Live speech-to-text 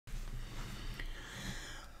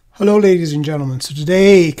Hello, ladies and gentlemen. So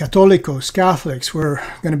today, Catholics, we're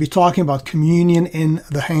going to be talking about communion in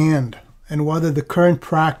the hand and whether the current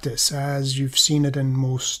practice, as you've seen it in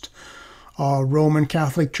most Roman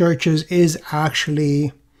Catholic churches, is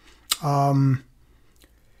actually not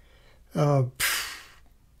a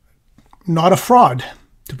fraud,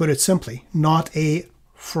 to put it simply. Not a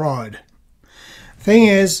fraud. Thing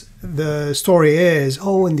is, the story is,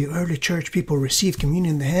 in the early church, people received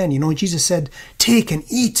communion in the hand. Jesus said, take and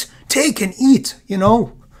eat,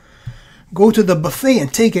 go to the buffet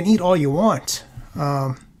and take and eat all you want.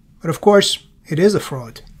 But of course, it is a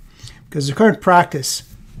fraud because the current practice,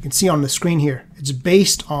 you can see on the screen here, it's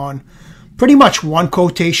based on pretty much one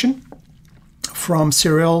quotation from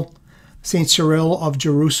Cyril, Saint Cyril of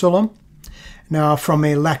Jerusalem. Now, from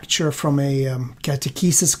a lecture, from a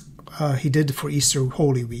catechesis he did for Easter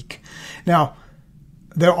Holy Week. Now,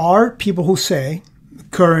 there are people who say,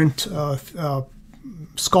 current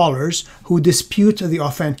scholars, who dispute the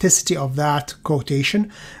authenticity of that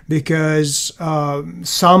quotation because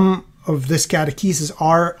some of this catechesis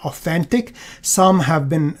are authentic. Some have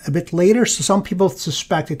been a bit later, so some people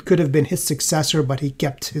suspect it could have been his successor, but he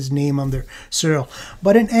kept his name under Cyril.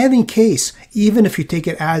 But in any case, even if you take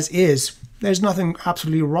it as is, there's nothing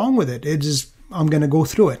absolutely wrong with it. It is, I'm going to go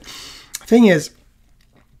through it. Thing is,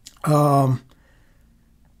 the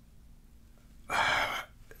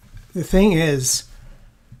thing is,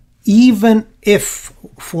 even if,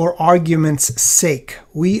 for argument's sake,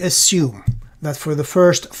 we assume that for the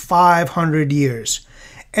first 500 years,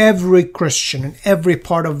 every Christian in every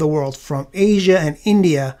part of the world, from Asia and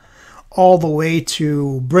India all the way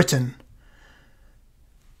to Britain,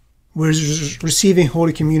 was receiving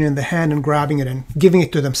Holy Communion in the hand and grabbing it and giving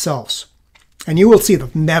it to themselves. And you will see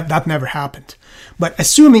that that never happened. But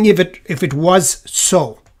assuming if it was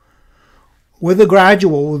so, with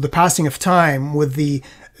the passing of time, with the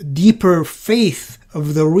deeper faith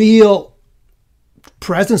of the real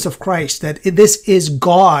presence of Christ, that this is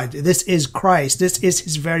God, this is Christ, this is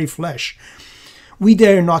his very flesh, we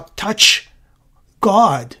dare not touch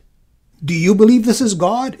God. Do you believe this is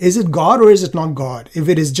God? Is it God or is it not God? If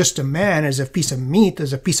it is just a man, as a piece of meat,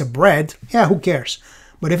 as a piece of bread, yeah, who cares?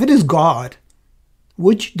 But if it is God,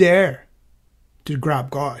 would you dare to grab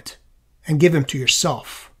God and give him to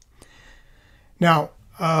yourself? Now,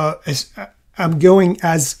 I'm going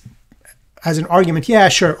as an argument, yeah,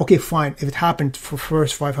 sure, okay, fine, if it happened for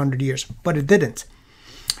first 500 years, but it didn't.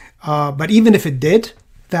 But even if it did,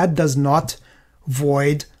 that does not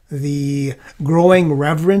void the growing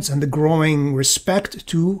reverence and the growing respect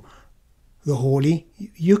to the Holy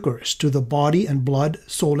Eucharist, to the body and blood,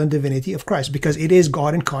 soul and divinity of Christ, because it is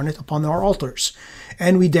God incarnate upon our altars.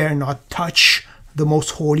 And we dare not touch the most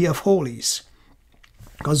holy of holies,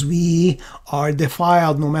 because we are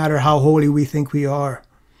defiled no matter how holy we think we are.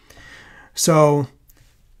 So,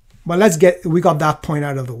 but we got that point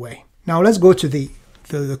out of the way. Now let's go to the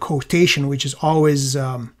quotation, which is always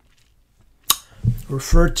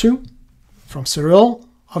referred to, from Cyril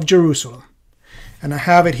of Jerusalem. And I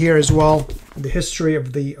have it here as well, The History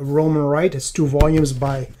of the Roman Rite. It's 2 volumes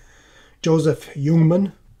by Joseph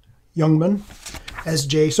Youngman,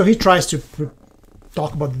 S.J. So he tries to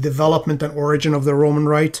talk about the development and origin of the Roman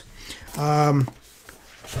Rite. A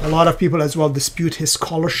lot of people as well dispute his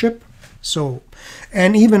scholarship. So,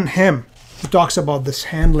 and even him, he talks about this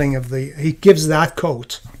handling of he gives that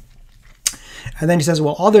quote. And then he says,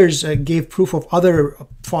 well, others gave proof of other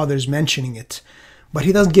fathers mentioning it. But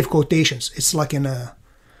he doesn't give quotations. It's like in a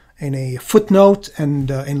footnote and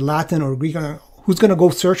in Latin or Greek. Who's going to go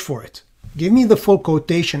search for it? Give me the full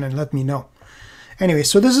quotation and let me know. Anyway,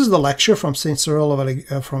 so this is the lecture from Saint Cyril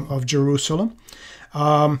of Jerusalem.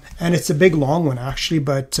 And it's a big, long one, actually.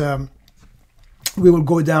 But we will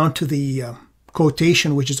go down to the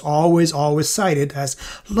quotation, which is always cited as,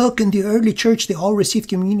 look, in the early church, they all received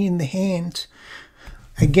communion in the hand.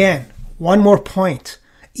 Again, one more point.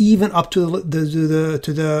 Even up to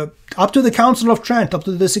the Council of Trent, up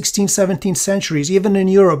to the 16th, 17th centuries, even in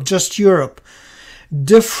Europe, just Europe,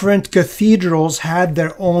 different cathedrals had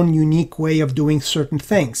their own unique way of doing certain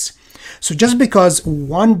things. So just because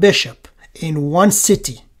one bishop in one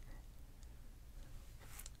city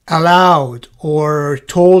allowed or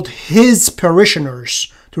told his parishioners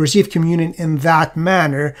to receive communion in that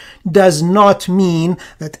manner does not mean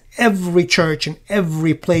that every church in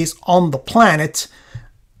every place on the planet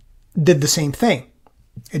did the same thing.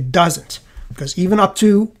 It doesn't. Because even up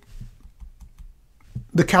to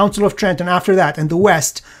the Council of Trent and after that in the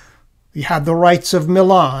West, we had the rites of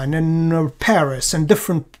Milan and Paris, and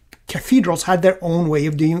different cathedrals had their own way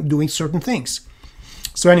of doing certain things.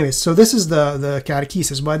 So anyways, so this is the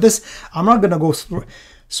catechesis. But this, I'm not going to go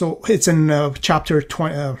So it's in chapter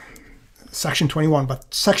 20, section 21,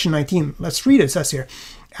 but section 19, let's read it. It says here,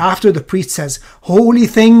 after the priest says, holy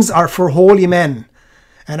things are for holy men.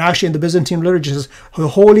 And actually in the Byzantine liturgy it says, the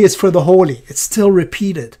holy is for the holy. It's still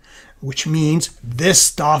repeated, which means this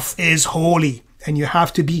stuff is holy. And you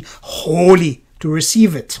have to be holy to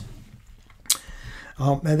receive it.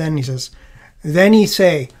 And then he says, then he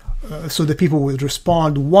say, so the people would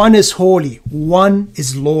respond, one is holy, one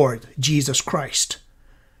is Lord, Jesus Christ.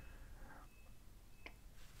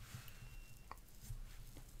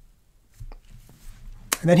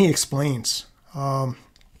 And then he explains, for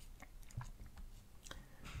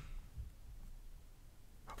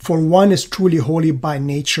one is truly holy by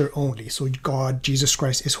nature only. So God, Jesus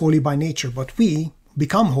Christ, is holy by nature, but we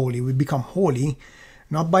become holy. We become holy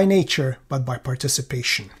not by nature, but by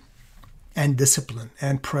participation and discipline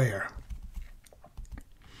and prayer.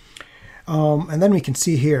 And then we can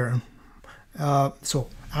see here, so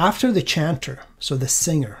after the chanter, so the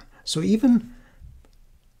singer, so even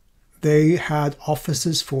they had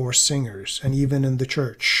offices for singers, and even in the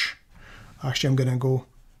church. Actually, I'm going to go,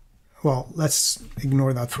 well, let's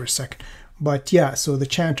ignore that for a second. But yeah, so the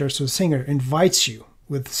chanter, so the singer invites you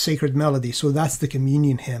with sacred melody. So that's the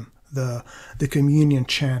communion hymn, the communion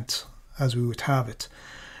chant as we would have it.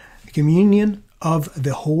 Communion of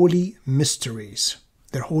the holy mysteries.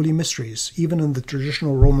 They're holy mysteries. Even in the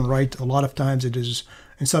traditional Roman rite, a lot of times it is,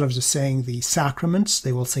 instead of just saying the sacraments,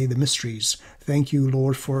 they will say the mysteries. Thank you,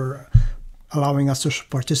 Lord, for allowing us to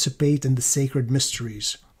participate in the sacred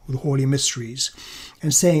mysteries, the holy mysteries.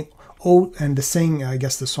 And saying, oh, and the sing, I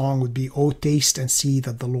guess the song would be, oh, taste and see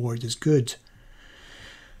that the Lord is good.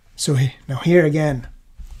 So now here again,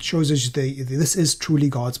 shows us this is truly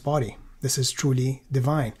God's body. This is truly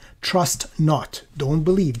divine. Trust not, don't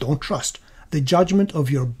believe, don't trust the judgment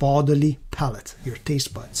of your bodily palate, your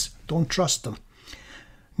taste buds. Don't trust them.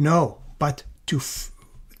 No, but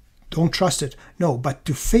don't trust it. No, but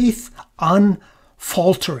to faith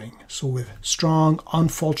unfaltering. So with strong,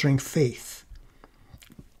 unfaltering faith.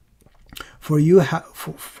 For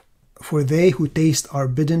they who taste are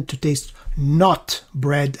bidden to taste not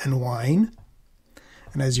bread and wine.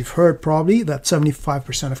 And as you've heard probably, that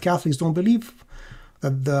 75% of Catholics don't believe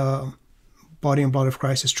that the body and blood of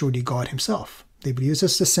Christ is truly God himself. They believe it's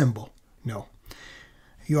just a symbol. No.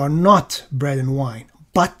 You are not bread and wine,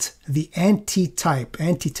 but the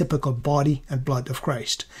antitypical body and blood of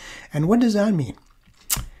Christ. And what does that mean?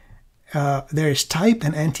 There is type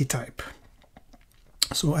and antitype.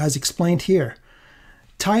 So as explained here,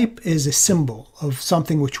 type is a symbol of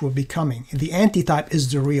something which will be coming. The antitype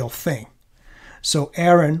is the real thing. So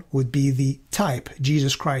Aaron would be the type.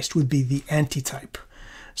 Jesus Christ would be the antitype.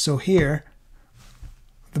 So here,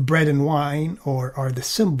 the bread and wine are the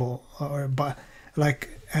symbol, but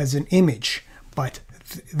like as an image. But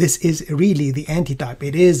this is really the antitype.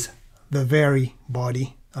 It is the very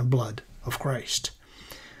body and blood of Christ.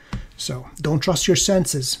 So don't trust your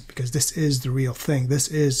senses, because this is the real thing. This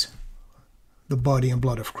is the body and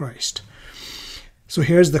blood of Christ. So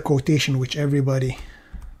here's the quotation which everybody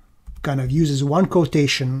kind of uses, one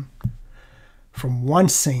quotation from one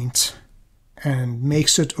saint and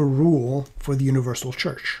makes it a rule for the universal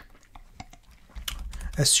church.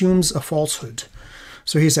 Assumes a falsehood.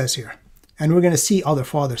 So he says here, and we're going to see other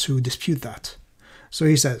fathers who dispute that. So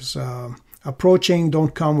he says, approaching,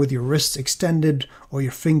 don't come with your wrists extended or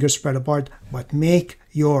your fingers spread apart, but make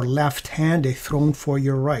your left hand a throne for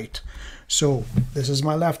your right. So this is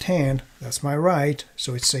my left hand, that's my right,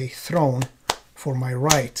 so it's a throne for my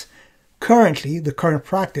right. Currently, the current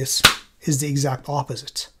practice is the exact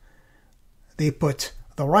opposite. They put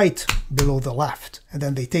the right below the left, and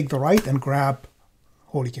then they take the right and grab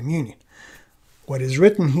Holy Communion. What is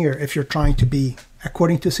written here, if you're trying to be,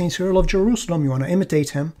 according to St. Cyril of Jerusalem, you want to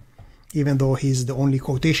imitate him, even though he's the only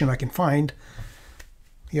quotation I can find,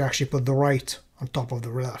 you actually put the right on top of the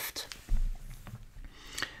left.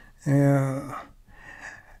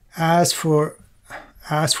 As for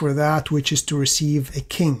that which is to receive a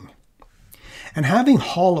king, and having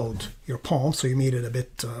hollowed your palm, so you made it a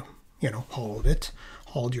bit,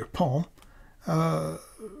 hollowed your palm,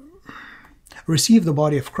 receive the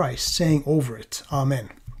body of Christ, saying over it, Amen.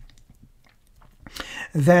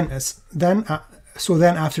 Then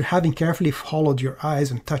after having carefully hollowed your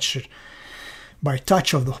eyes and touched it by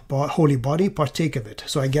touch of the holy body, partake of it.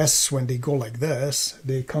 So I guess when they go like this,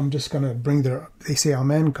 they come just kind of they say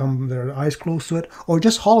Amen, come their eyes close to it, or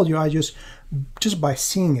just hollow your eyes, just by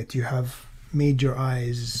seeing it, you have made your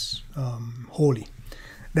eyes holy.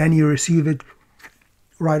 Then you receive it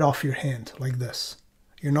right off your hand like this.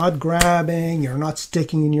 You're not grabbing, you're not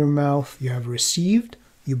sticking in your mouth. You have received,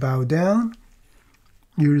 you bow down,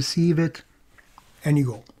 you receive it, and you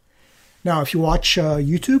go. Now, if you watch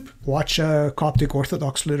YouTube, watch Coptic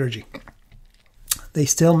Orthodox liturgy. They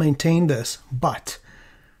still maintain this, but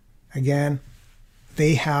again,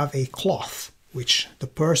 they have a cloth, which the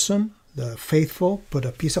person, the faithful, put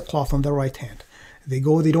a piece of cloth on their right hand. They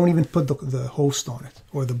go, they don't even put the host on it,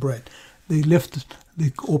 or the bread. They lift it,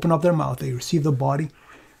 they open up their mouth, they receive the body,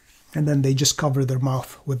 and then they just cover their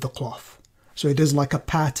mouth with the cloth. So it is like a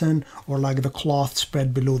pattern, or like the cloth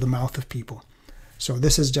spread below the mouth of people. So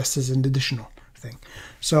this is just as an additional thing.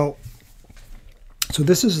 So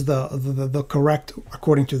this is the correct,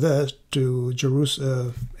 according to this, to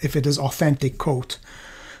Jerusalem, if it is authentic quote.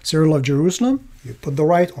 Cyril of Jerusalem, you put the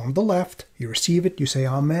right on the left, you receive it, you say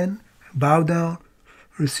Amen, bow down,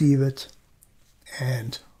 receive it,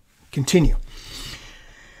 and continue.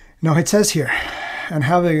 Now it says here, and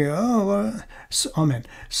having, Amen.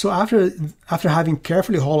 So after having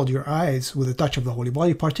carefully hollowed your eyes with the touch of the holy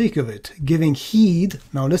body, partake of it, giving heed.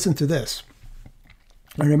 Now listen to this.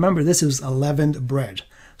 And remember, this is leavened bread.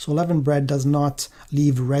 So leavened bread does not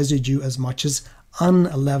leave residue as much as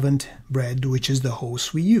unleavened bread, which is the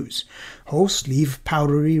host we use. Hosts leave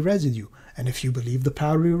powdery residue. And if you believe the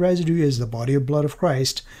powdery residue is the body and blood of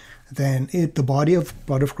Christ, then the body of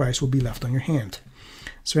blood of Christ will be left on your hand.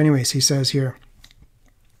 So anyways, he says here,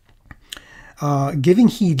 giving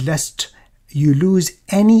heed lest you lose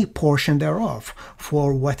any portion thereof,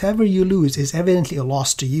 for whatever you lose is evidently a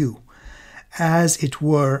loss to you, as it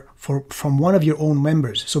were from one of your own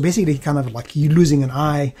members. So basically kind of like you losing an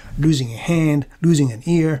eye, losing a hand, losing an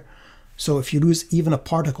ear. So if you lose even a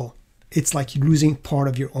particle, it's like you're losing part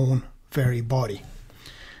of your own very body.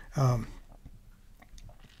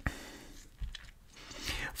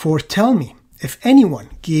 For tell me, if anyone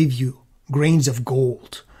gave you grains of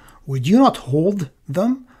gold, would you not hold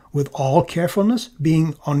them with all carefulness,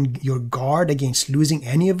 being on your guard against losing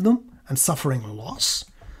any of them and suffering loss?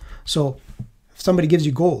 So if somebody gives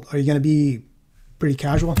you gold, are you going to be pretty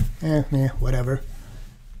casual? Whatever.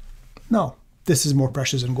 No, this is more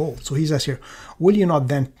precious than gold. So he says here, will you not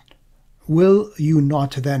then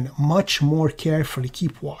much more carefully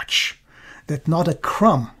keep watch, that not a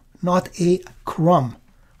crumb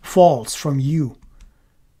falls from you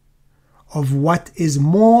of what is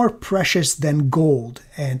more precious than gold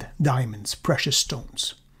and diamonds, precious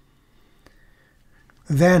stones.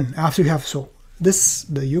 Then, after you have,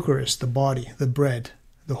 the Eucharist, the body, the bread,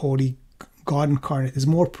 the holy God Incarnate is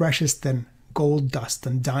more precious than gold dust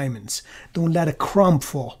and diamonds. Don't let a crumb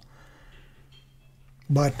fall.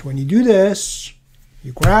 But when you do this,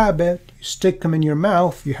 you grab it, you stick them in your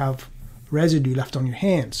mouth, you have residue left on your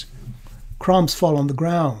hands. Crumbs fall on the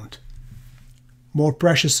ground. More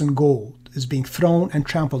precious than gold is being thrown and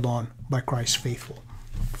trampled on by Christ's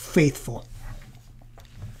faithful.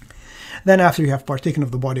 Then after you have partaken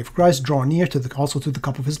of the body of Christ, draw near also to the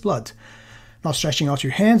cup of his blood, not stretching out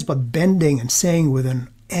your hands, but bending and saying with an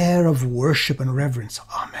air of worship and reverence,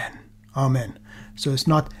 Amen, Amen. So it's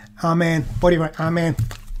not Amen, body right, Amen,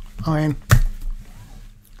 Amen.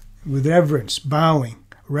 With reverence, bowing,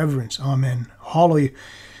 reverence, Amen. Hollow you.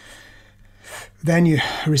 Then you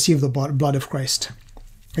receive the blood of Christ.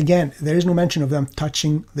 Again, there is no mention of them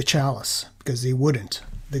touching the chalice, because they wouldn't.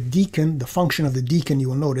 The deacon, the function of the deacon, you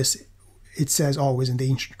will notice, it says always in the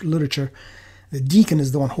ancient literature, the deacon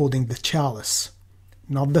is the one holding the chalice,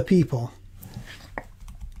 not the people.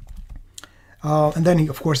 And then,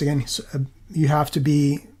 of course, again, you have to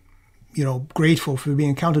be, grateful for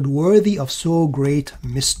being counted worthy of so great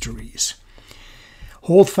mysteries.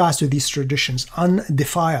 Hold fast to these traditions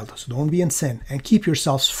undefiled, so don't be in sin, and keep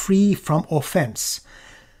yourselves free from offense.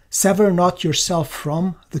 Sever not yourself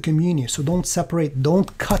from the communion. So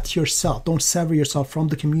don't cut yourself, don't sever yourself from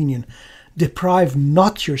the communion. Deprive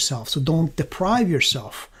not yourself, so don't deprive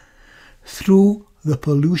yourself through the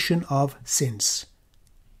pollution of sins.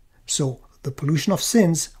 So the pollution of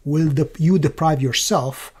sins you deprive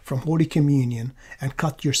yourself from Holy Communion and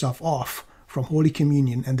cut yourself off from Holy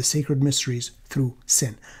Communion and the sacred mysteries through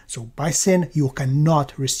sin. So by sin, you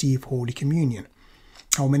cannot receive Holy Communion.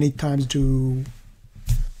 How many times do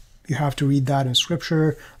you have to read that in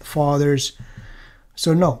Scripture? The Fathers.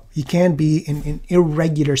 So no, you can't be in an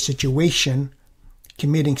irregular situation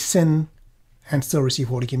committing sin and still receive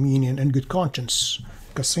Holy Communion in good conscience.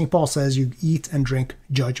 Because St. Paul says you eat and drink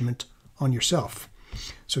judgment on yourself.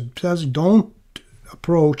 So it says don't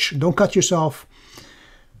cut yourself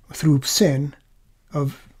through sin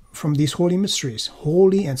from these holy mysteries,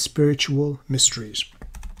 holy and spiritual mysteries.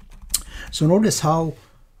 So notice how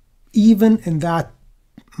even in that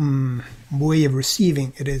way of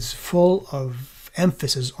receiving, it is full of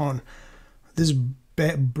emphasis on this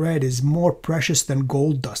bread is more precious than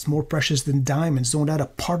gold dust, more precious than diamonds. Don't let a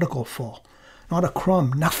particle fall, not a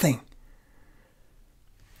crumb, nothing.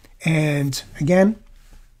 And again,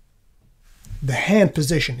 the hand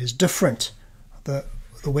position is different. The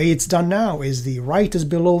way it's done now is the right is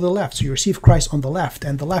below the left. So you receive Christ on the left,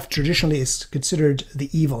 and the left traditionally is considered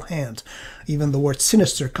the evil hand. Even the word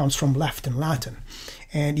sinister comes from left in Latin.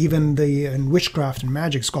 And even in witchcraft and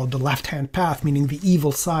magic, it's called the left-hand path, meaning the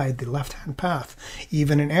evil side, the left-hand path.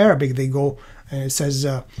 Even in Arabic, they go, and it says,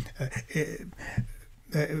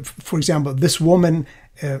 for example, this woman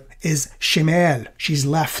is shimal, she's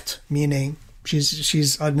left, meaning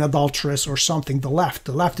she's an adulteress or something. The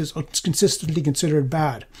left is consistently considered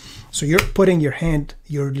bad. So you're putting your hand,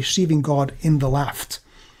 you're receiving God in the left.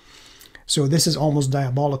 So this is almost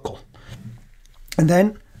diabolical. And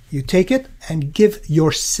then you take it and give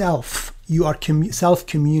yourself. You are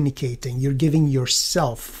self-communicating. You're giving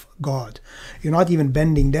yourself God. You're not even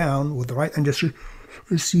bending down with the right and just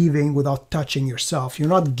receiving without touching yourself. You're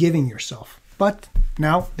not giving yourself. But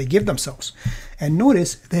now they give themselves. And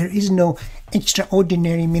notice there is no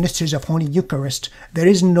extraordinary ministers of Holy Eucharist. There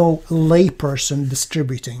is no layperson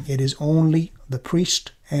distributing. It is only the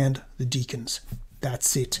priest and the deacons.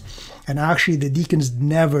 That's it. And actually the deacons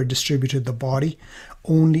never distributed the body,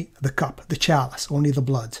 only the cup, the chalice, only the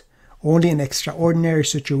blood. Only in extraordinary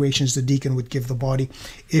situations the deacon would give the body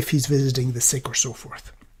if he's visiting the sick or so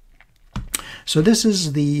forth. So this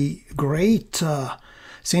is the great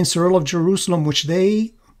St. Cyril of Jerusalem, which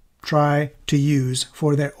they try to use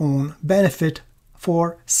for their own benefit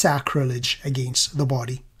for sacrilege against the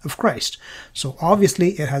body of Christ. So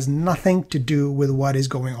obviously it has nothing to do with what is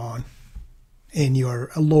going on in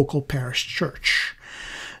your local parish church.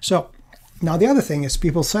 So now the other thing is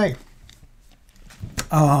people say,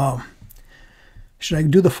 should I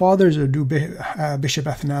do the fathers or do Bishop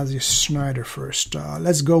Athanasius Schneider first?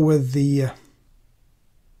 Let's go with the...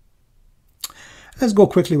 Let's go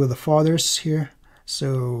quickly with the fathers here.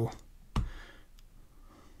 So,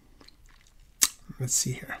 let's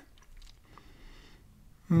see here.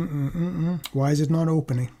 Why is it not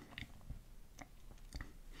opening?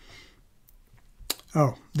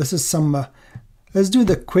 Oh, this is some... let's do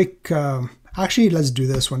the quick... actually, let's do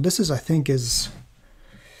this one. This is, I think, is...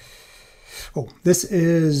 Oh, this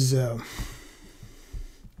is...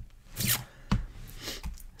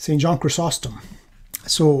 St. John Chrysostom.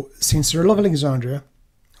 So St. Cyril of Alexandria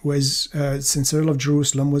was, St. Cyril of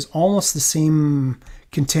Jerusalem was almost the same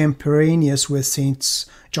contemporaneous with St.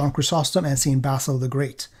 John Chrysostom and St. Basil the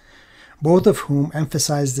Great, both of whom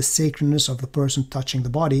emphasized the sacredness of the person touching the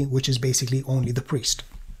body, which is basically only the priest.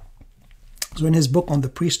 So in his book on the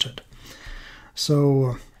priesthood,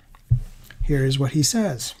 so here is what he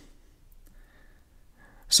says.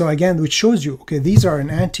 So again, which shows you, okay, these are in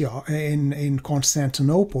Antioch, in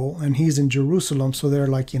Constantinople, and he's in Jerusalem, so they're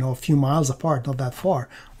like, a few miles apart, not that far,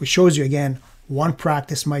 which shows you, again, one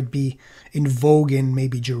practice might be in vogue in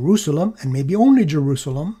maybe Jerusalem, and maybe only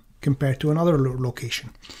Jerusalem, compared to another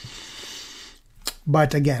location.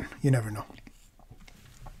 But again, you never know.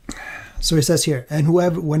 So he says here, and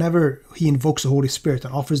whenever he invokes the Holy Spirit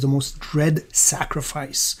and offers the most dread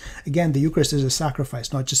sacrifice, again, the Eucharist is a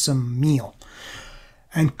sacrifice, not just some meal,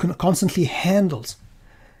 and constantly handles,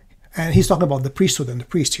 and he's talking about the priesthood and the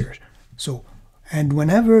priest here. So, and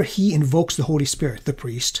whenever he invokes the Holy Spirit, the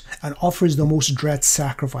priest, and offers the most dread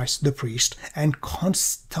sacrifice, the priest, and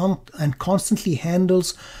constantly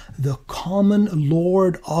handles the common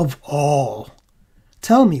Lord of all.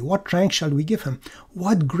 Tell me, what rank shall we give him?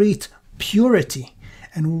 What great purity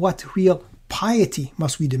and what real piety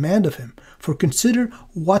must we demand of him? For consider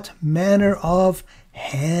what manner of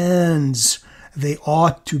hands they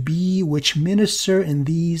ought to be which minister in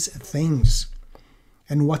these things,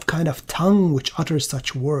 and what kind of tongue which utters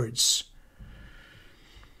such words.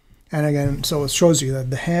 And again, so it shows you that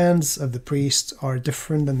the hands of the priest are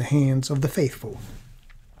different than the hands of the faithful.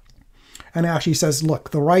 And it actually says,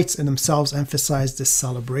 look, the rites in themselves emphasize this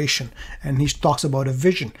celebration. And he talks about a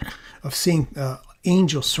vision of seeing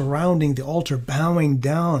angels surrounding the altar, bowing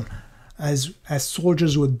down as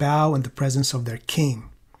soldiers would bow in the presence of their king.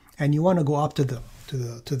 And you want to go up to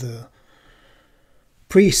the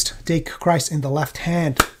priest, take Christ in the left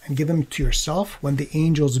hand and give him to yourself when the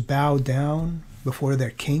angels bow down before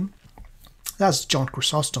their king. That's John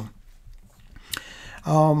Chrysostom.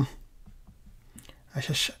 I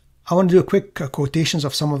want to do a quick quotations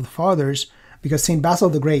of some of the fathers, because St. Basil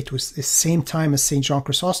the Great was the same time as St. John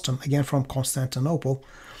Chrysostom, again from Constantinople,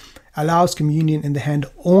 allows communion in the hand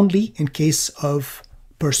only in case of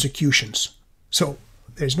persecutions. So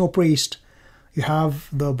there's no priest, you have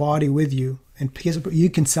the body with you In case of, you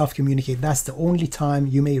can self-communicate. That's the only time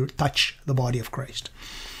you may touch the body of Christ.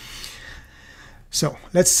 So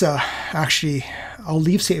let's actually, I'll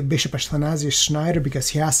leave say Bishop Athanasius Schneider because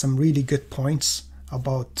he has some really good points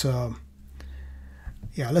about,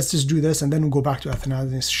 let's just do this and then we'll go back to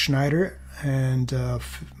Athanasius Schneider and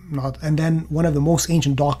then one of the most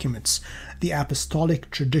ancient documents, the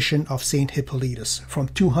Apostolic Tradition of Saint Hippolytus from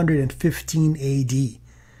 215 AD,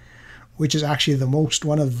 which is actually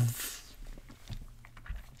one of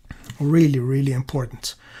really, really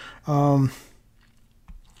important.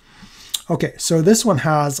 Okay, so this one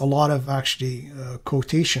has a lot of actually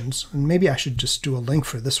quotations, and maybe I should just do a link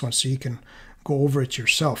for this one so you can go over it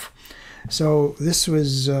yourself. So this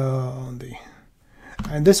was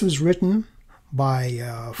this was written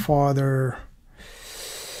by Father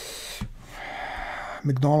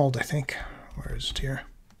MacDonald, I think. Where is it here?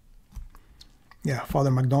 Yeah, Father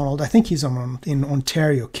MacDonald. I think he's in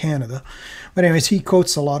Ontario, Canada. But anyways, he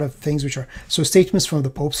quotes a lot of things which are statements from the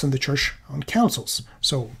popes and the church on councils.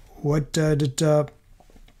 So what did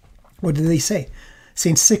they say?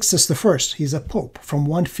 Saint Sixtus I, he's a pope from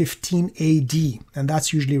 115 AD, and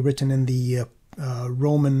that's usually written in the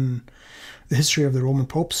the history of the Roman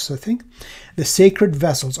popes, I think. The sacred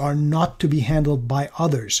vessels are not to be handled by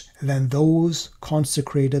others than those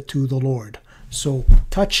consecrated to the Lord. So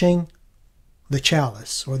touching the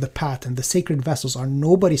chalice or the paten, the sacred vessels, are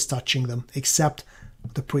nobody's touching them except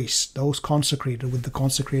the priests, those consecrated with the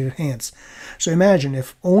consecrated hands. So imagine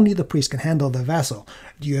if only the priest can handle the vessel.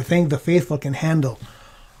 Do you think the faithful can handle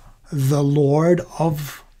the Lord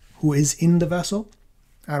of who is in the vessel?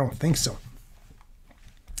 I don't think so.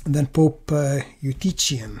 And then Pope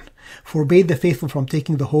Eutychian forbade the faithful from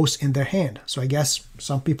taking the host in their hand. So I guess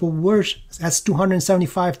some people were. That's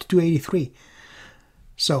 275 to 283.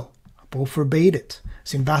 So Pope forbade it.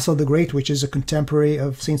 St. Basil the Great, which is a contemporary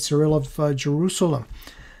of St. Cyril of Jerusalem,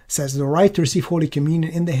 says the right to receive Holy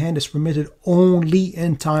Communion in the hand is permitted only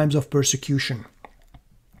in times of persecution.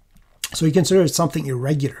 So he considered it something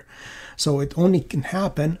irregular. So it only can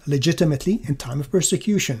happen legitimately in time of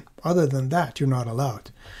persecution. Other than that, you're not allowed.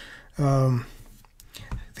 The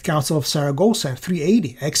Council of Saragossa in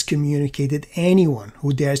 380 excommunicated anyone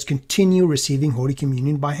who dares continue receiving Holy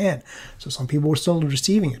Communion by hand. So some people were still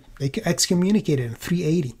receiving it. They excommunicated in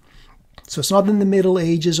 380. So it's not in the Middle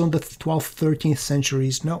Ages or the 12th, 13th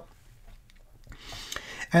centuries, no.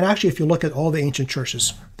 And actually, if you look at all the ancient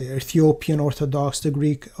churches, the Ethiopian Orthodox, the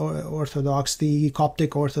Greek Orthodox, the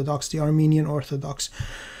Coptic Orthodox, the Armenian Orthodox,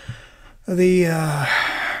 the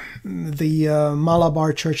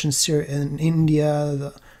Malabar Church in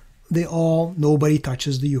India, nobody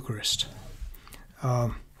touches the Eucharist.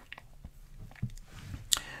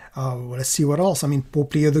 Let's see what else. I mean,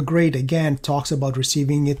 Pope Leo the Great, again, talks about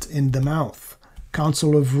receiving it in the mouth.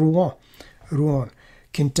 Council of Rouen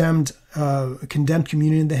condemned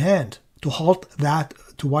communion in the hand to halt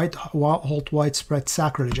widespread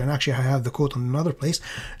sacrilege. And actually, I have the quote on another place: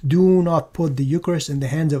 "Do not put the Eucharist in the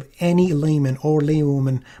hands of any layman or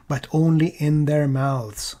laywoman, but only in their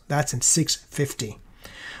mouths." That's in 650.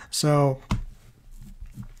 So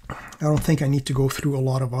I don't think I need to go through a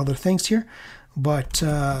lot of other things here. But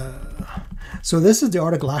so this is the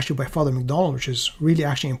article actually by Father MacDonald, which is really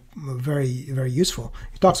actually very, very useful.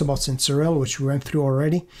 He talks about St. Cyril, which we went through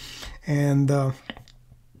already, and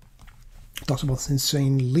talks about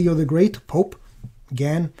St. Leo the Great, Pope.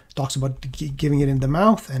 Again, talks about giving it in the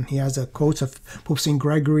mouth, and he has a quote of Pope St.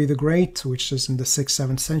 Gregory the Great, which is in the 6th,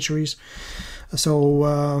 7th centuries.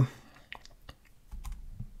 So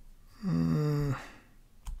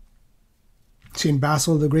St.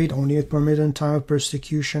 Basil the Great, only it permitted in time of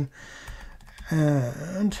persecution.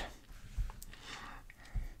 And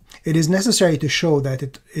it is necessary to show that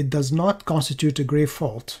it does not constitute a grave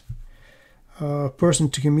fault. Person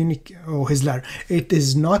to communicate, his letter. It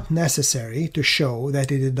is not necessary to show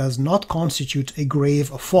that it does not constitute a grave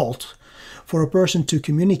fault for a person to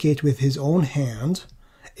communicate with his own hand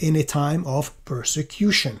in a time of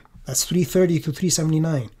persecution. That's 330 to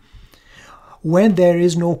 379. When there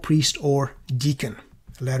is no priest or deacon,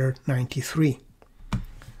 letter 93.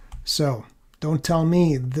 So don't tell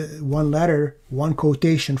me that one letter, one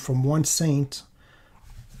quotation from one saint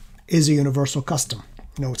is a universal custom.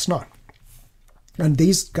 No, it's not. And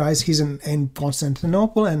these guys, he's in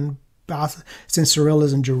Constantinople, and St. Cyril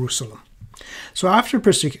is in Jerusalem. So after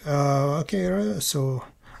persecution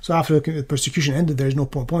ended, there's no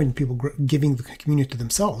point in people giving the communion to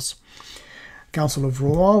themselves. Council of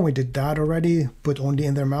Rouen, we did that already, put only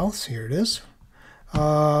in their mouths. Here it is.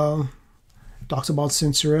 Talks about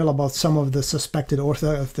St. Cyril, about some of the suspected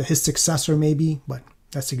his successor maybe, but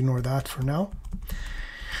let's ignore that for now.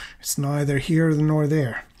 It's neither here nor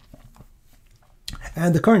there.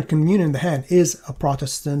 And the current communion in the hand is a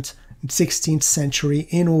Protestant 16th century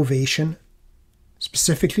innovation,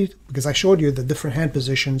 specifically because I showed you the different hand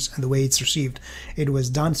positions and the way it's received. It was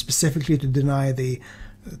done specifically to deny the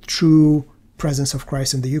true presence of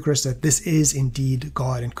Christ in the Eucharist, that this is indeed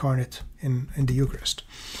God incarnate in the Eucharist.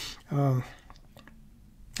 And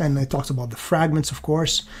it talks about the fragments, of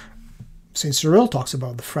course. St. Cyril talks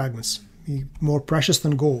about the fragments, more precious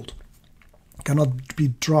than gold, cannot be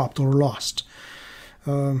dropped or lost.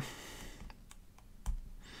 Was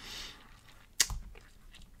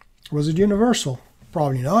it universal?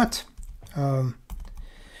 Probably not. The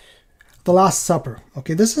Last Supper.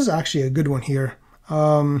 Okay, this is actually a good one here.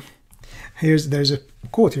 There's a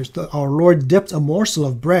quote here. Our Lord dipped a morsel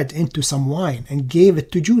of bread into some wine and gave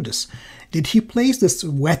it to Judas. Did he place this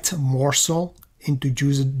wet morsel into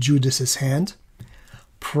Judas's hand?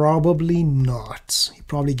 Probably not. He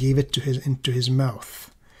probably gave it into his mouth.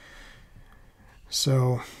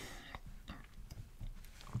 So,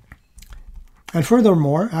 and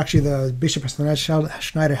furthermore, actually, the Bishop of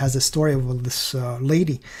Schneider has a story of this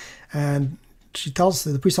lady, and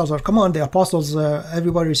the priest tells her, "Come on, the apostles,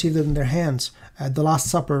 everybody received it in their hands at the Last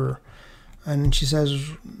Supper," and she says,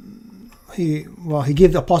 "He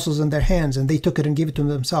gave the apostles in their hands, and they took it and gave it to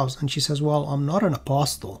themselves." And she says, "Well, I'm not an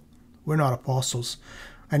apostle. We're not apostles."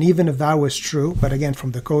 And even if that was true, but again,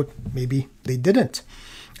 from the quote, maybe they didn't.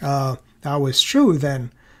 That was true,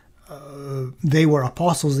 then they were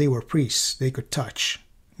apostles, they were priests, they could touch,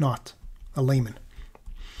 not a layman.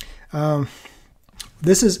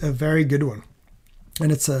 This is a very good one,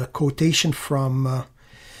 and it's a quotation from,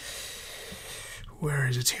 where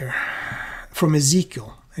is it here? From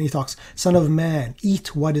Ezekiel, and he talks, "Son of man,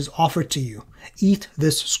 eat what is offered to you. Eat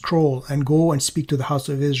this scroll and go and speak to the house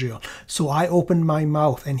of Israel. So I opened my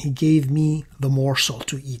mouth, and he gave me the morsel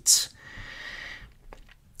to eat.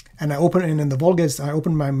 And in the Vulgate, I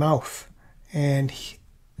opened my mouth, and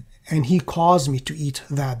he caused me to eat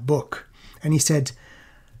that book. And he said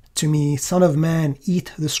to me, Son of man,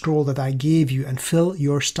 eat the scroll that I gave you and fill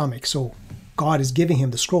your stomach." So God is giving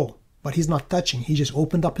him the scroll, but he's not touching. He just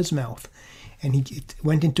opened up his mouth, and it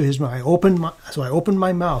went into his mouth. I opened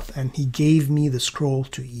my mouth, and he gave me the scroll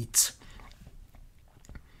to eat.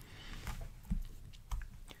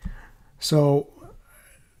 So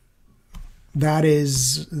that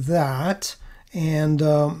is that, and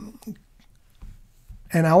I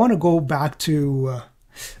want to go back to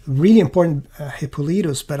really important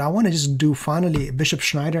Hippolytus, but I want to just do finally Bishop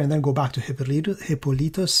Schneider and then go back to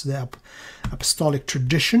Hippolytus, the Apostolic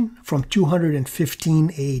Tradition from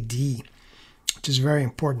 215 AD, which is very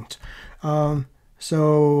important.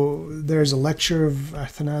 So there's a lecture of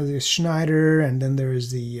Athanasius Schneider, and then there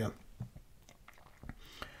is the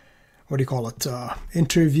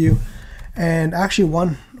interview. And actually,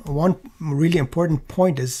 one really important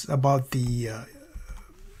point is about the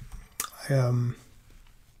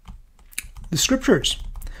scriptures,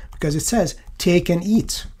 because it says, "Take and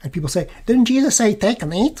eat." And people say, "Didn't Jesus say take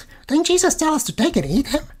and eat? Didn't Jesus tell us to take and eat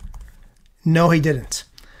him?" No, he didn't.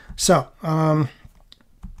 So,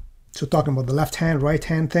 talking about the left hand, right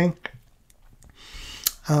hand thing.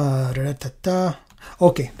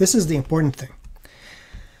 Okay, this is the important thing.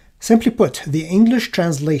 Simply put, the English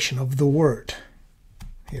translation of the word,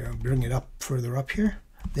 here I'll bring it up further up here,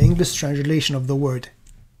 the English translation of the word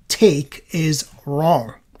take is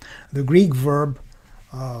wrong. The Greek verb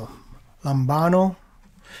lambano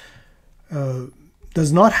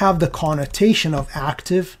does not have the connotation of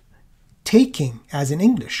active taking as in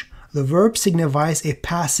English. The verb signifies a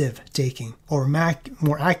passive taking, or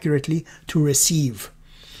more accurately, to receive.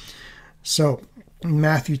 So, in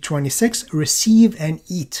Matthew 26, receive and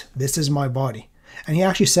eat. This is my body. And he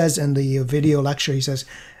actually says in the video lecture, he says,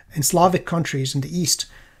 in Slavic countries in the East,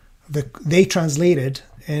 they translated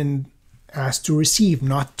as to receive,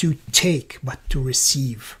 not to take, but to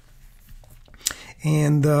receive.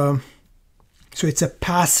 And so it's a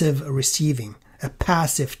passive receiving, a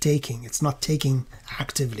passive taking. It's not taking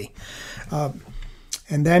actively.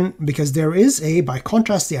 And then, because there is by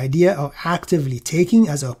contrast, the idea of actively taking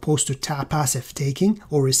as opposed to passive taking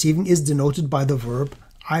or receiving is denoted by the verb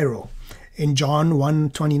airo. In John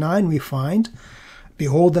 1:29, we find,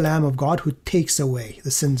 "Behold the Lamb of God who takes away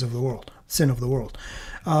the sin of the world."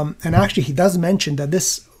 And actually, he does mention that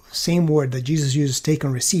this same word that Jesus uses, take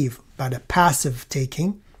and receive, but a passive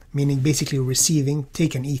taking, meaning basically receiving,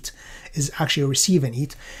 take and eat, is actually receive and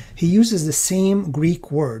eat. He uses the same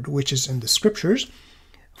Greek word, which is in the scriptures,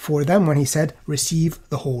 for them when he said, receive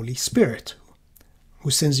the Holy Spirit.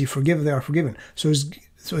 Whose sins you forgive, they are forgiven. So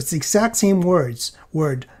So it's the exact same word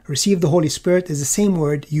receive the Holy Spirit is the same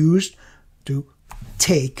word used to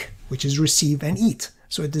take, which is receive, and eat.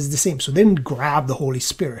 So it is the same. So they didn't grab the Holy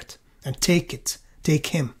Spirit and take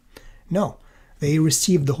him. No, they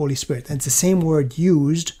received the Holy Spirit. And it's the same word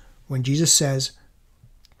used when Jesus says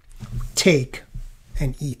take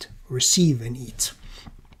and eat, receive and eat.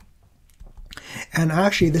 And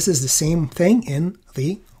actually this is the same thing in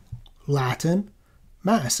the Latin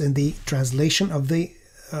Mass, in the translation of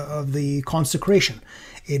the consecration.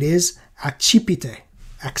 It is accipite,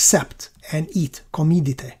 accept and eat,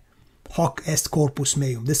 comedite, hoc est corpus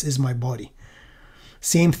meum, this is my body.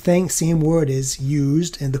 Same thing, same word is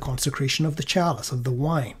used in the consecration of the chalice, of the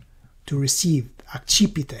wine, to receive,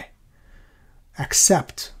 accipite,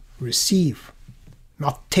 accept, receive,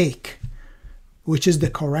 not take, which is the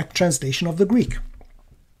correct translation of the Greek.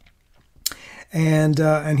 And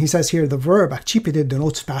he says here the verb accipite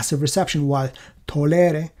denotes passive reception, while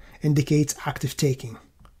tolere indicates active taking.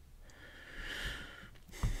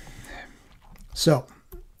 So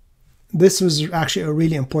this was actually a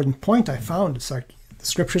really important point I found. It's like the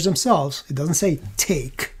scriptures themselves, it doesn't say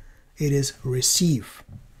take, it is receive.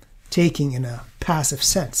 Taking in a passive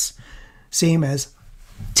sense. Same as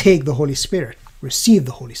take the Holy Spirit, receive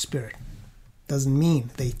the Holy Spirit. Doesn't mean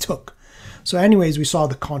they took. So anyways, we saw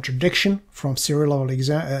the contradiction from Cyril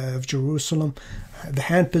of Jerusalem, the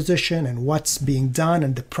hand position and what's being done,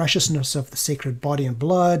 and the preciousness of the sacred body and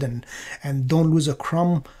blood, and don't lose a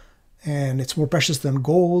crumb, and it's more precious than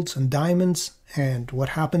gold and diamonds. And what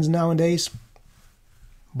happens nowadays?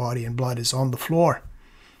 Body and blood is on the floor.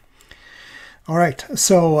 All right,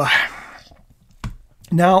 so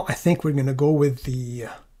now I think we're going to go with the,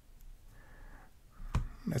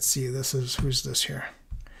 let's see, who's this here?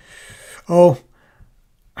 Oh,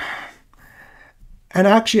 and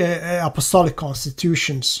actually apostolic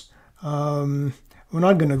constitutions. We're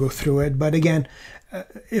not going to go through it, but again,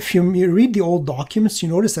 if you read the old documents, you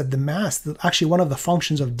notice that the Mass, actually one of the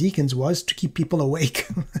functions of deacons was to keep people awake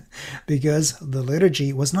because the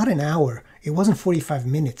liturgy was not an hour. It wasn't 45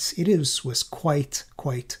 minutes. It was quite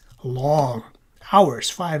long. Hours,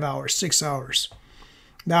 5 hours, 6 hours.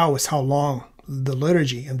 That was how long the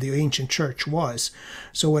liturgy of the ancient church was.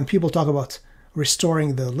 So when people talk about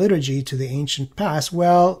restoring the liturgy to the ancient past,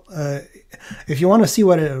 well, if you want to see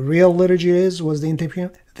what a real liturgy is, was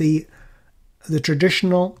the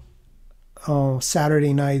traditional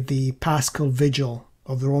Saturday night, the Paschal Vigil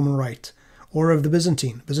of the Roman Rite, or of the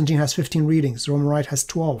Byzantine. Byzantine has 15 readings. The Roman Rite has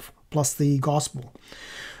 12, plus the Gospel.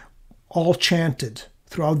 All chanted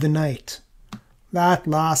throughout the night. That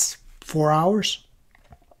lasts 4 hours.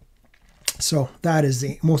 So that is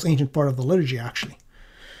the most ancient part of the liturgy, actually.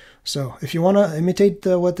 So if you want to imitate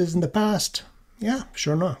what is in the past, yeah,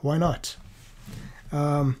 sure not. Why not?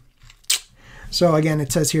 So again,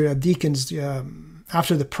 it says here that deacons,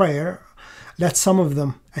 after the prayer, let some of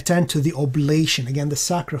them attend to the oblation, again, the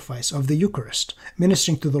sacrifice of the Eucharist,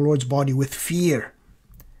 ministering to the Lord's body with fear.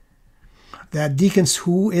 That deacons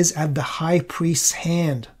who is at the high priest's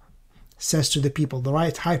hand says to the people, the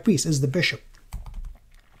right high priest is the bishop.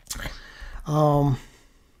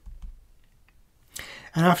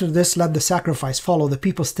 And after this, let the sacrifice follow, the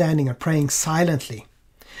people standing and praying silently.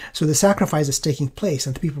 So the sacrifice is taking place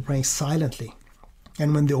and the people praying silently.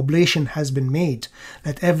 And when the oblation has been made,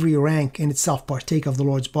 let every rank in itself partake of the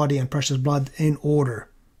Lord's body and precious blood in order,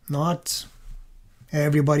 not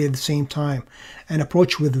everybody at the same time, and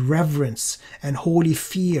approach with reverence and holy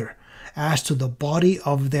fear as to the body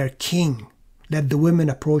of their king. Let the women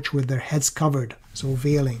approach with their heads covered, so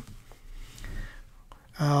veiling,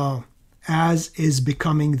 as is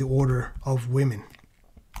becoming the order of women.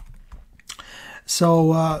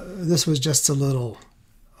 So this was just a little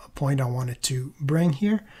point I wanted to bring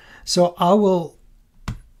here. So I will,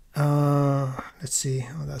 let's see.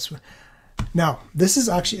 Oh, that's what. Now, this is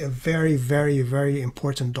actually a very, very, very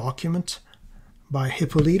important document by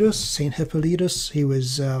Hippolytus, Saint Hippolytus. He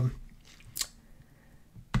was a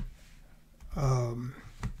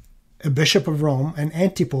bishop of Rome, an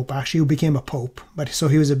anti-pope actually, who became a pope. But so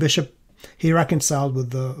he was a bishop. He reconciled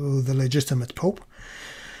with the legitimate pope.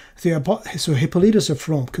 So Hippolytus of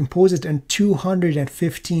Rome composed it in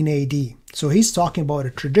 215 AD. So he's talking about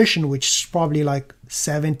a tradition which is probably like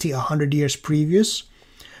 70, 100 years previous.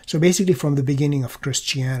 So basically from the beginning of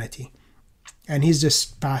Christianity. And he's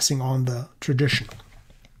just passing on the tradition.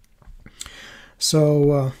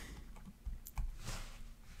 So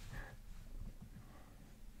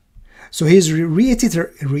he's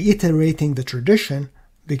reiterating the tradition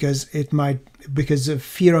because of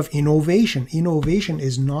fear of innovation. Innovation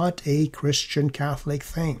is not a Christian Catholic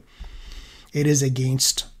thing. It is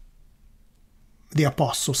against the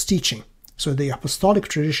apostles' teaching. So the Apostolic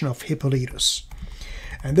Tradition of Hippolytus.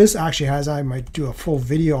 And this actually has, I might do a full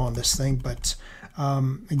video on this thing, but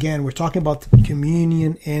again, we're talking about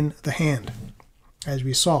communion in the hand. As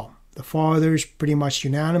we saw, the fathers pretty much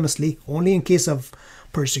unanimously, only in case of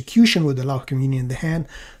persecution, would allow communion in the hand.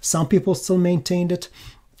 Some people still maintained it,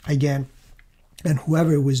 again, and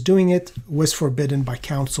whoever was doing it was forbidden by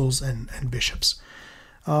councils and bishops.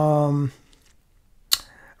 All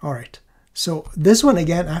right. So this one,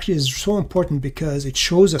 again, actually is so important because it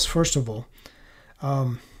shows us, first of all,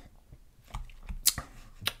 I'm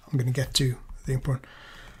going to get to the important.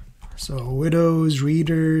 So widows,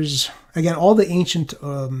 readers, again, all the ancient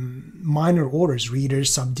minor orders,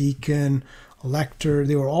 readers, subdeacon, lector,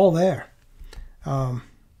 they were all there.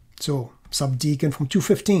 So subdeacon from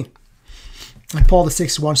 215. And Paul VI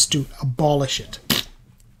wants to abolish it.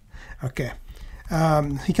 Okay.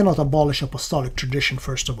 He cannot abolish apostolic tradition,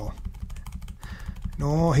 first of all.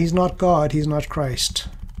 No, he's not God, he's not Christ.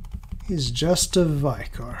 He's just a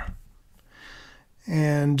vicar.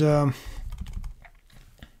 And again,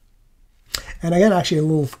 actually a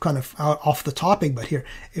little kind of off the topic, but here,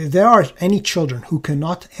 if there are any children who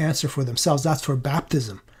cannot answer for themselves, that's for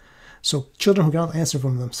baptism. So children who cannot answer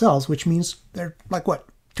for themselves, which means they're like what,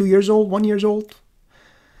 2 years old, 1 year old?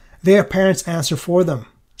 Their parents answer for them.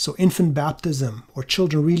 So infant baptism, or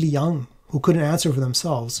children really young who couldn't answer for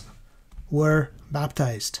themselves, were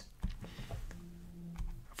baptized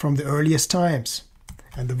from the earliest times.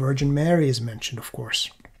 And the Virgin Mary is mentioned, of course.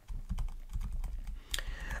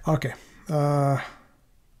 Okay. The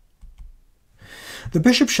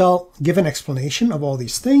bishop shall give an explanation of all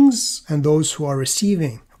these things, and those who are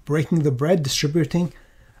receiving, breaking the bread, distributing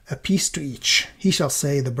a piece to each. He shall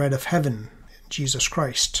say, the bread of heaven, Jesus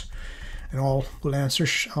Christ. And all will answer,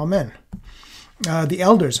 Amen. The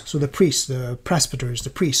elders, so the priests, the presbyters, the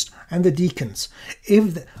priests, and the deacons.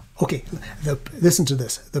 Listen to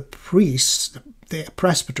this. The priests, the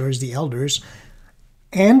presbyters, the elders,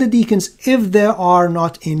 and the deacons, if there are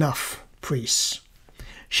not enough priests,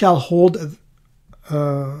 shall hold the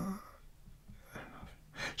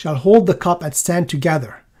cup and stand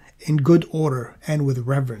together in good order and with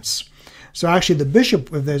reverence. So actually the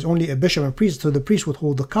bishop, if there's only a bishop and priest, so the priest would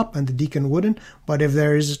hold the cup and the deacon wouldn't. But if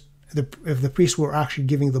the priest were actually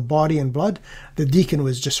giving the body and blood, the deacon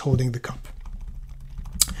was just holding the cup.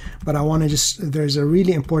 But I want to there's a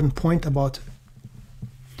really important point about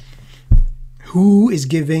who is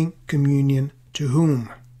giving communion to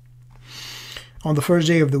whom. On the first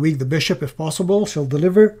day of the week, the bishop, if possible, shall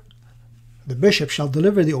deliver the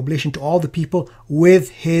oblation to all the people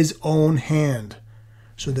with his own hand.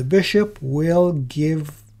 So the bishop will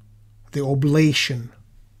give the oblation,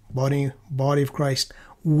 body of Christ,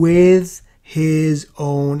 with his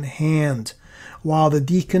own hand, while the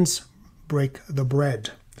deacons break the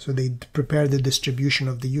bread. So they prepare the distribution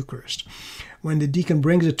of the Eucharist. When the deacon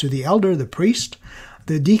brings it to the elder, the priest,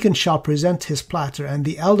 the deacon shall present his platter, and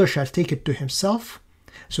the elder shall take it to himself.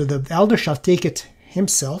 So the elder shall take it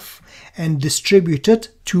himself and distribute it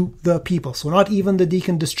to the people. So not even the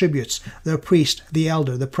deacon distributes. The priest, the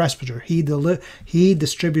elder, the presbyter, he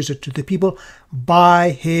distributes it to the people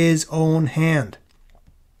by his own hand.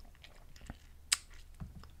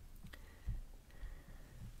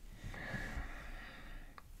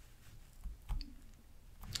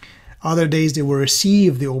 Other days they will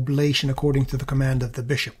receive the oblation according to the command of the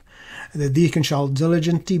bishop. The deacon shall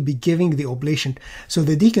diligently be giving the oblation. So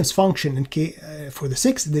the deacon's function for the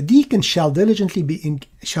sixth, the deacon shall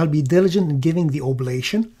be diligent in giving the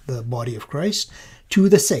oblation, the body of Christ, to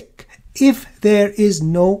the sick, if there is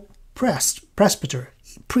no priest.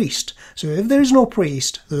 So if there is no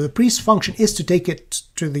priest, the priest's function is to take it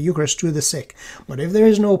to the Eucharist to the sick. But if there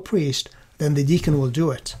is no priest, then the deacon will do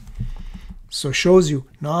it. So shows you,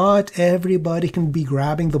 not everybody can be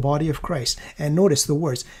grabbing the body of Christ. And notice the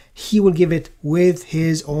words, he will give it with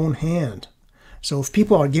his own hand. So if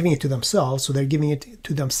people are giving it to themselves, so they're giving it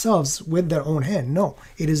to themselves with their own hand. No,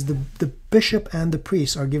 it is the bishop and the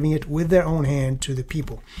priest are giving it with their own hand to the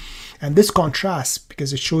people. And this contrasts,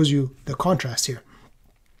 because it shows you the contrast here.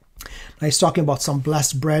 Now he's talking about some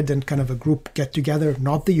blessed bread and kind of a group get together,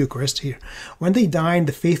 not the Eucharist here. When they dine,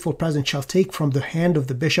 the faithful present shall take from the hand of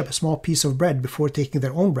the bishop a small piece of bread before taking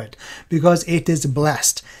their own bread, because it is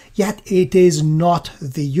blessed. Yet it is not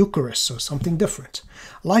the Eucharist, so something different.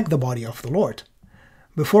 Like the body of the Lord.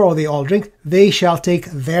 Before they all drink, they shall take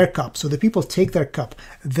their cup. So the people take their cup.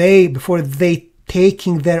 Before they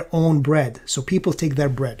taking their own bread. So people take their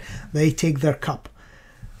bread. They take their cup.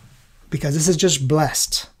 Because this is just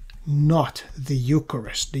blessed. not the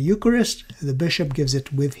Eucharist. The Eucharist, the bishop gives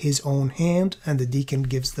it with his own hand, and the deacon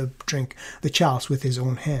gives the chalice with his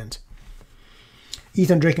own hand. Eat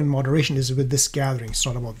and drink in moderation is with this gathering. It's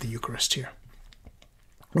not about the Eucharist here.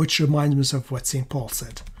 Which reminds me of what St. Paul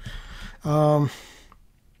said. And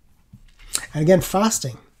again,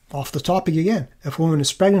 fasting. Off the topic again. If a woman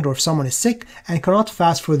is pregnant or if someone is sick and cannot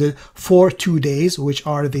fast for the 2 days, which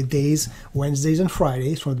are the days, Wednesdays and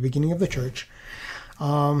Fridays from the beginning of the church,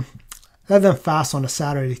 let them fast on a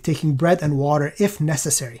Saturday, taking bread and water if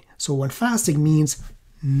necessary. So when fasting means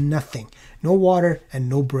nothing. No water and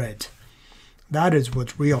no bread. That is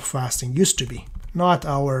what real fasting used to be. Not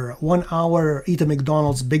our 1 hour eat a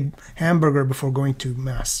McDonald's big hamburger before going to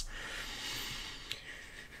Mass.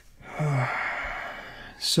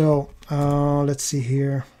 So, let's see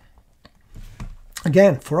here.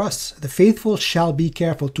 Again, for us, the faithful shall be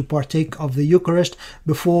careful to partake of the Eucharist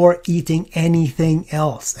before eating anything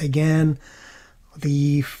else. Again,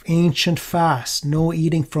 the ancient fast, no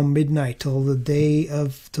eating from midnight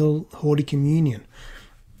till Holy Communion.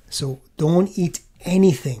 So don't eat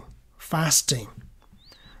anything, fasting.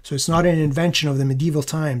 So it's not an invention of the medieval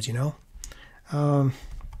times, you know.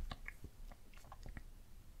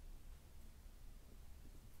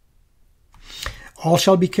 All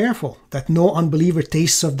shall be careful that no unbeliever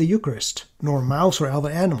tastes of the Eucharist, nor mouse or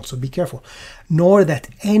other animal, so be careful, nor that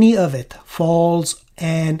any of it falls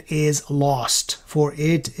and is lost, for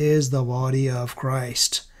it is the body of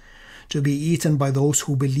Christ, to be eaten by those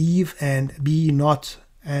who believe and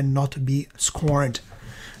not be scorned.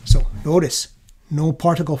 So notice, no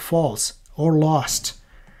particle falls or lost.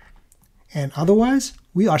 And otherwise,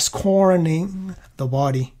 we are scorning the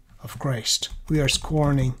body of Christ. We are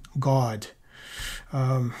scorning God.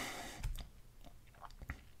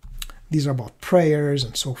 These are about prayers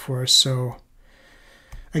and so forth. So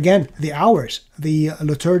again, the hours, the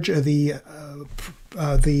liturgy, the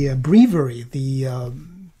breviary,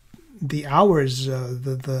 the hours,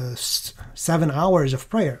 the 7 hours of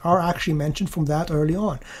prayer are actually mentioned from that early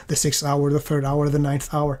on. The 6th hour, the 3rd hour, the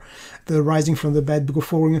 9th hour, the rising from the bed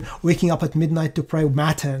before waking up at midnight to pray,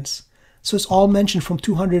 matins. So it's all mentioned from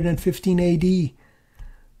 215 AD.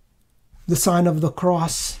 The sign of the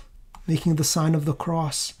cross, making the sign of the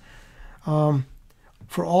cross. For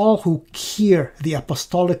all who hear the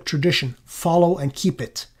Apostolic Tradition, follow and keep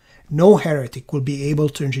it, no heretic will be able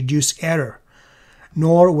to introduce error,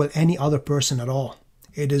 nor will any other person at all.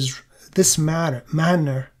 It is in this manner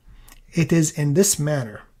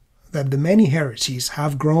that the many heresies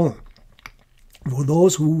have grown. For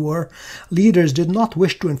those who were leaders did not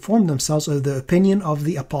wish to inform themselves of the opinion of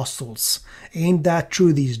the apostles. Ain't that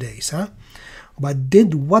true these days, huh? But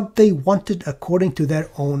did what they wanted according to their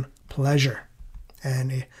own pleasure,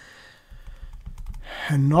 and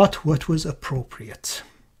not what was appropriate.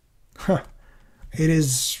 It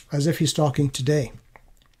is as if he's talking today.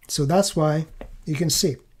 So that's why you can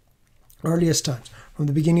see, earliest times, from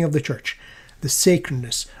the beginning of the church, the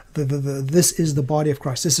sacredness, this is the body of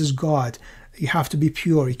Christ, this is God. You have to be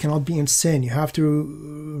pure. You cannot be in sin. You have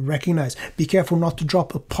to recognize. Be careful not to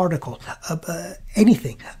drop a particle,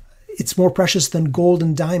 anything. It's more precious than gold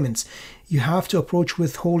and diamonds. You have to approach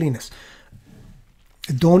with holiness.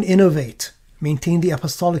 Don't innovate. Maintain the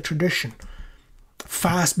apostolic tradition.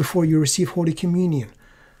 Fast before you receive Holy Communion.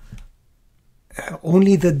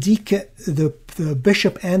 Only the deacon, the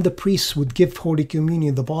bishop and the priest would give Holy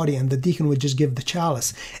Communion, the body, and the deacon would just give the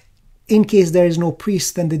chalice. In case there is no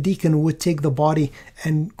priest, then the deacon would take the body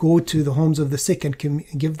and go to the homes of the sick and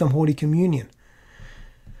give them Holy Communion.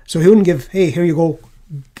 So he wouldn't give, hey, here you go,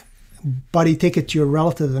 buddy, take it to your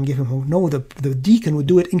relatives and give him home. No, the deacon would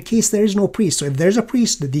do it in case there is no priest. So if there's a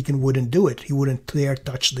priest, the deacon wouldn't do it. He wouldn't dare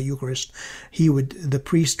touch the Eucharist. The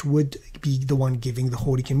priest would be the one giving the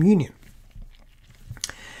Holy Communion.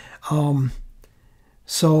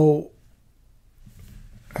 So,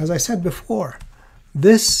 as I said before,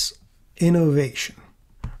 this innovation,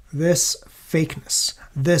 this fakeness,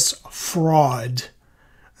 this fraud,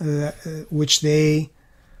 which they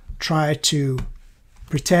try to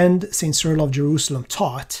pretend St. Cyril of Jerusalem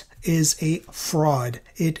taught, is a fraud.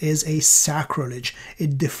 It is a sacrilege.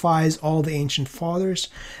 It defies all the ancient fathers.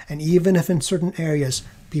 And even if in certain areas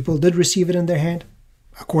people did receive it in their hand,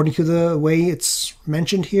 according to the way it's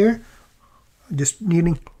mentioned here, just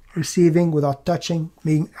receiving without touching,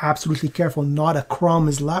 being absolutely careful, not a crumb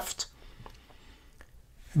is left.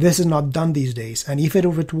 This is not done these days. And even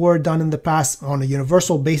if it were done in the past on a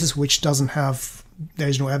universal basis, which there's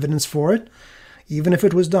no evidence for it, even if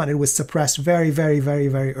it was done, it was suppressed very, very, very,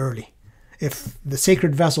 very early. If the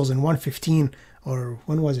sacred vessels in 115 or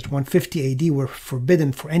when was it, 150 AD, were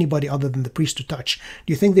forbidden for anybody other than the priest to touch.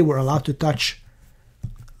 Do you think they were allowed to touch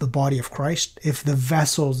the body of Christ if the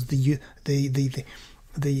vessels, the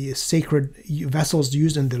sacred vessels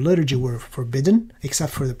used in the liturgy were forbidden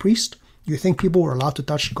except for the priest? Do you think people were allowed to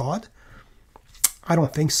touch God? I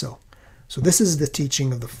don't think so. So this is the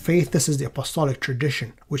teaching of the faith. This is the apostolic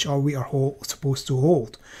tradition, which we are supposed to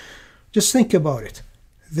hold. Just think about it.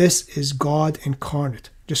 This is God incarnate.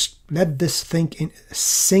 Just let this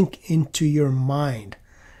sink into your mind.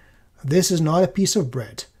 This is not a piece of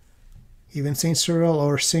bread. Even Saint Cyril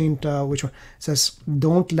or Saint which one says,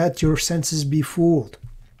 don't let your senses be fooled.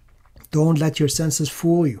 Don't let your senses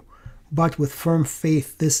fool you. But with firm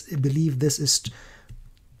faith, believe this is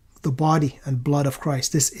the body and blood of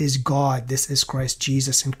Christ. This is God. This is Christ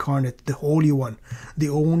Jesus incarnate, the Holy One, the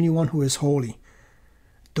only one who is holy.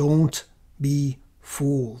 Don't be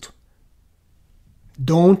fooled.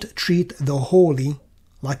 Don't treat the holy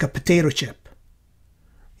like a potato chip.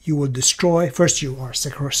 You will destroy. First, you are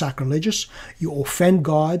sacrilegious. You offend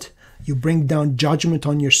God. You bring down judgment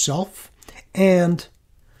on yourself. And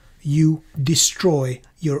you destroy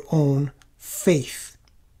your own faith.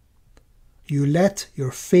 You let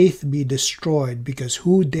your faith be destroyed, because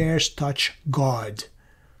who dares touch God?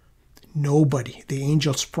 Nobody. The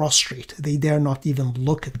angels prostrate. They dare not even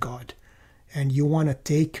look at God. And you want to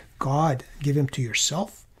take God, give him to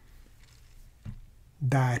yourself?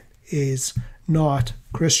 That is not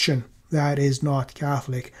Christian. That is not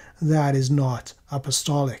Catholic. That is not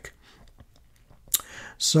apostolic.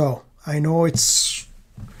 So, I know it's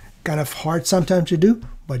kind of hard sometimes to do,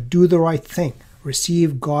 but do the right thing.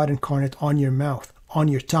 Receive God incarnate on your mouth, on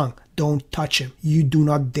your tongue. Don't touch him. You do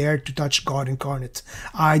not dare to touch God incarnate.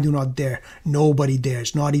 I do not dare. Nobody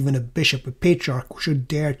dares. Not even a bishop, a patriarch should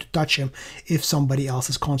dare to touch him if somebody else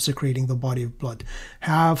is consecrating the body of blood.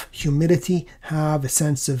 Have humility. Have a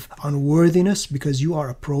sense of unworthiness, because you are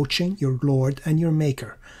approaching your Lord and your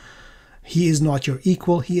Maker. He is not your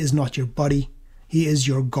equal. He is not your buddy. He is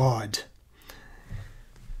your God.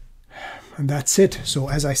 And that's it. So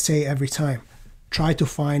as I say every time, try to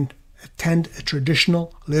attend a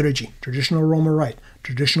traditional liturgy, traditional Roman rite,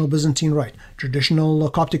 traditional Byzantine rite, traditional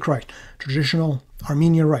Coptic rite, traditional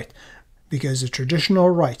Armenian rite, because the traditional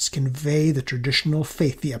rites convey the traditional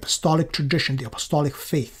faith, the apostolic tradition, the apostolic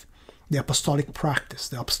faith, the apostolic practice,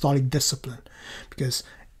 the apostolic discipline. Because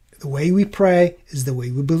the way we pray is the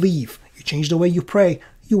way we believe. You change the way you pray,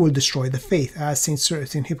 you will destroy the faith. As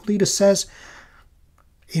Saint Hippolytus says,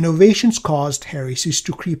 innovations caused heresies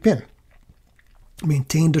to creep in.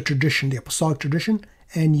 Maintain the tradition, the apostolic tradition,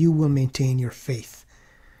 and you will maintain your faith.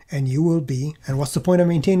 And you will be, and what's the point of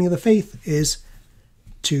maintaining the faith? Is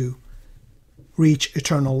to reach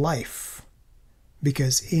eternal life.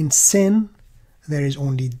 Because in sin, there is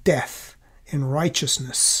only death. In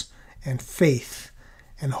righteousness and faith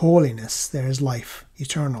and holiness, there is life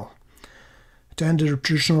eternal. Attend the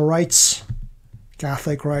traditional rites,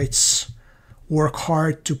 Catholic rites. Work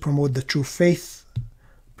hard to promote the true faith.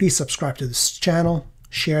 Please subscribe to this channel,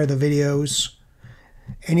 share the videos.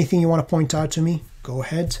 Anything you want to point out to me, go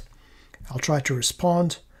ahead. I'll try to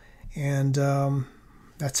respond. And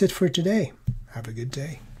that's it for today. Have a good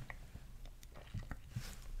day.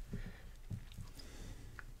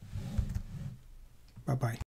 Bye-bye.